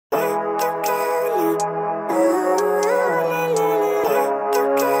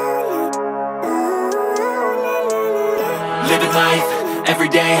every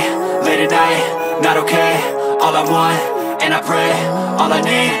day, late at night, not okay. All I want, and I pray, all I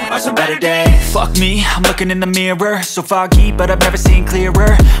need are some better days. Fuck me, I'm looking in the mirror, so foggy, but I've never seen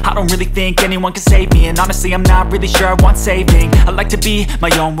clearer. I don't really think anyone can save me, and honestly I'm not really sure I want saving. I like to be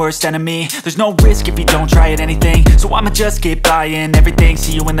my own worst enemy. There's no risk if you don't try at anything, so I'ma just keep buying everything.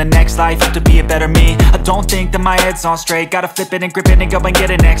 See you in the next life, have to be a better me. I don't think that my head's on straight, gotta flip it and grip it and go and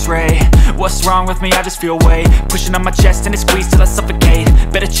get an x-ray. What's wrong with me? I just feel weight pushing on my chest and it squeezes till I suffocate.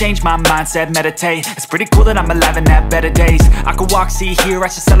 Better change my mindset, meditate. It's pretty cool that I'm alive and have better days. I could walk, see, hear, I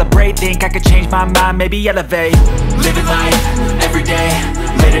should celebrate. Think I could change my mind, maybe elevate. Living life, every day,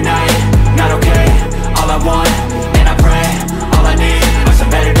 late at night, not okay. All I want, and I pray, all I need are some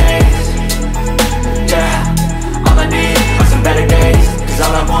better days. Yeah, all I need are some better days. Cause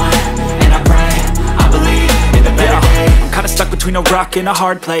all I want, and I pray, I believe in the better days. I'm kinda stuck between a rock and a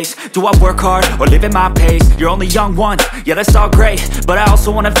hard place. Do I work hard or live at my pace? You're only young once, yeah that's all great, but I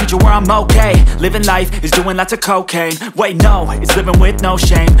also want a future where I'm okay. Living life is doing lots of cocaine. Wait no, it's living with no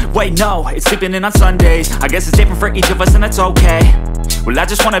shame. Wait no, it's sleeping in on Sundays. I guess it's different for each of us and that's okay. Well I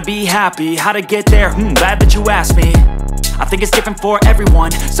just wanna be happy, how to get there? Glad that you asked me. I think it's different for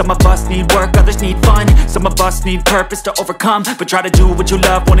everyone. Some of us need work, others need fun. Some of us need purpose to overcome. But try to do what you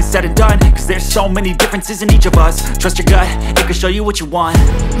love when it's said and done. Cause there's so many differences in each of us. Trust your gut, it can show you what you want.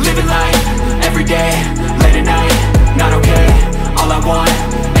 Living life, every day, late at night, not okay. All I want,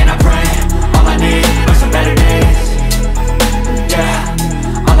 and I pray, all I need are some better days.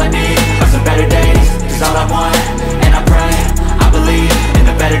 Yeah, all I need are some better days. Cause all I want, and I pray, I believe in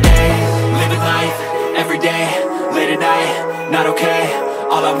the better days. Living life, every day, late at night, not okay.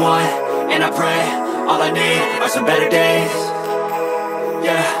 All I want, and I pray, all I need are some better days.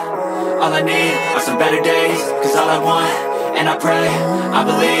 Yeah, all I need are some better days. Cause all I want, and I pray, I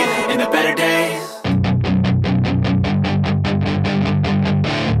believe in the better days.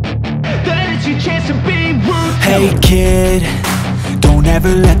 That is your chance to be ruthless. Hey kid, don't ever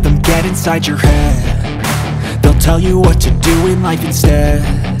let them get inside your head. They'll tell you what to do in life instead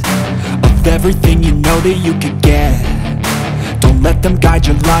of everything you know that you could get. Don't let them guide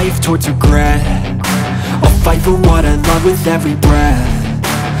your life towards regret. I'll fight for what I love with every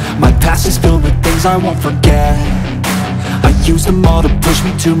breath. My past is filled with things I won't forget. I use them all to push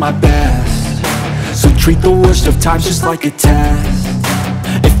me to my best. So treat the worst of times just like a test.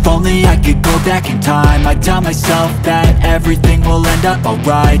 If only I could go back in time, I'd tell myself that everything will end up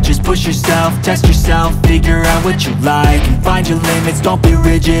alright. Just push yourself, test yourself, figure out what you like, and find your limits, don't be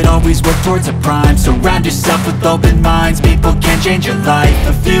rigid, always work towards a prime. Surround yourself with open minds, people can change your life.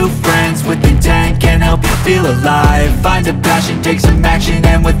 A few friends with intent can help you feel alive. Find a passion, take some action,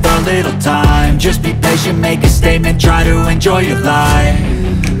 and with a little time, just be patient, make a statement, try to enjoy your life.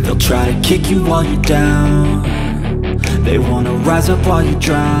 They'll try to kick you while you're down. They wanna rise up while you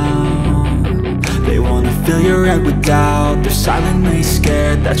drown. They wanna fill your head with doubt. They're silently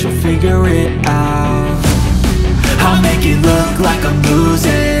scared that you'll figure it out. I'll make it look like I'm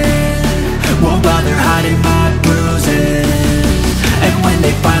losing, won't bother hiding my bruises. And when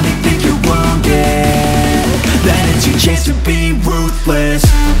they finally think you're wounded, then it's your chance to be ruthless.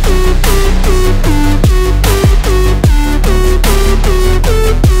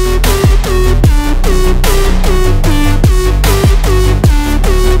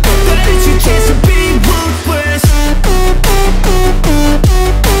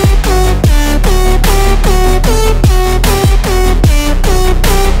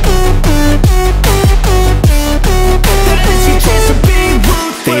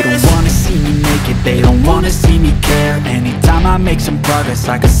 Make some progress,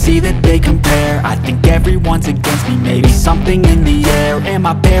 I can see that they compare. I think everyone's against me, maybe something in the air. Am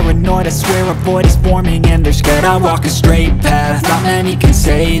I paranoid? I swear a void is forming and they're scared. I walk a straight path, not many can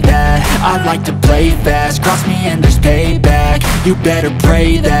say that. I like to play fast, cross me and there's payback. You better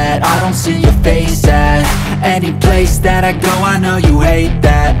pray that I don't see your face at any place that I go. I know you hate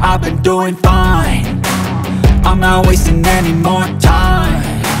that. I've been doing fine, I'm not wasting any more time.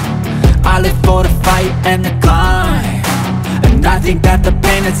 I live for the fight and the climb. And I think that the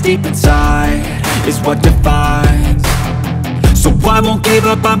pain that's deep inside is what defines. So I won't give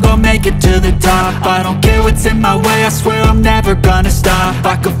up, I'm gonna make it to the top. I don't care what's in my way, I swear I'm never gonna stop.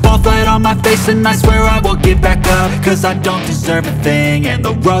 I could fall flat on my face and I swear I will get back up. Cause I don't deserve a thing and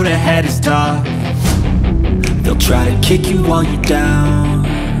the road ahead is tough. They'll try to kick you while you're down.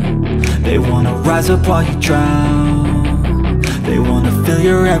 They wanna rise up while you drown. They wanna fill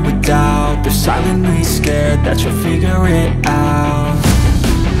your head with doubt. They're silently scared that you'll figure it out.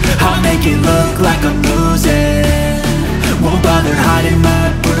 I'll make it look like I'm losing, won't bother hiding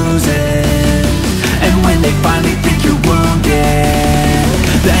my bruises. And when they finally think you're wounded,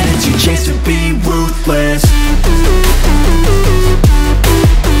 be ruthless.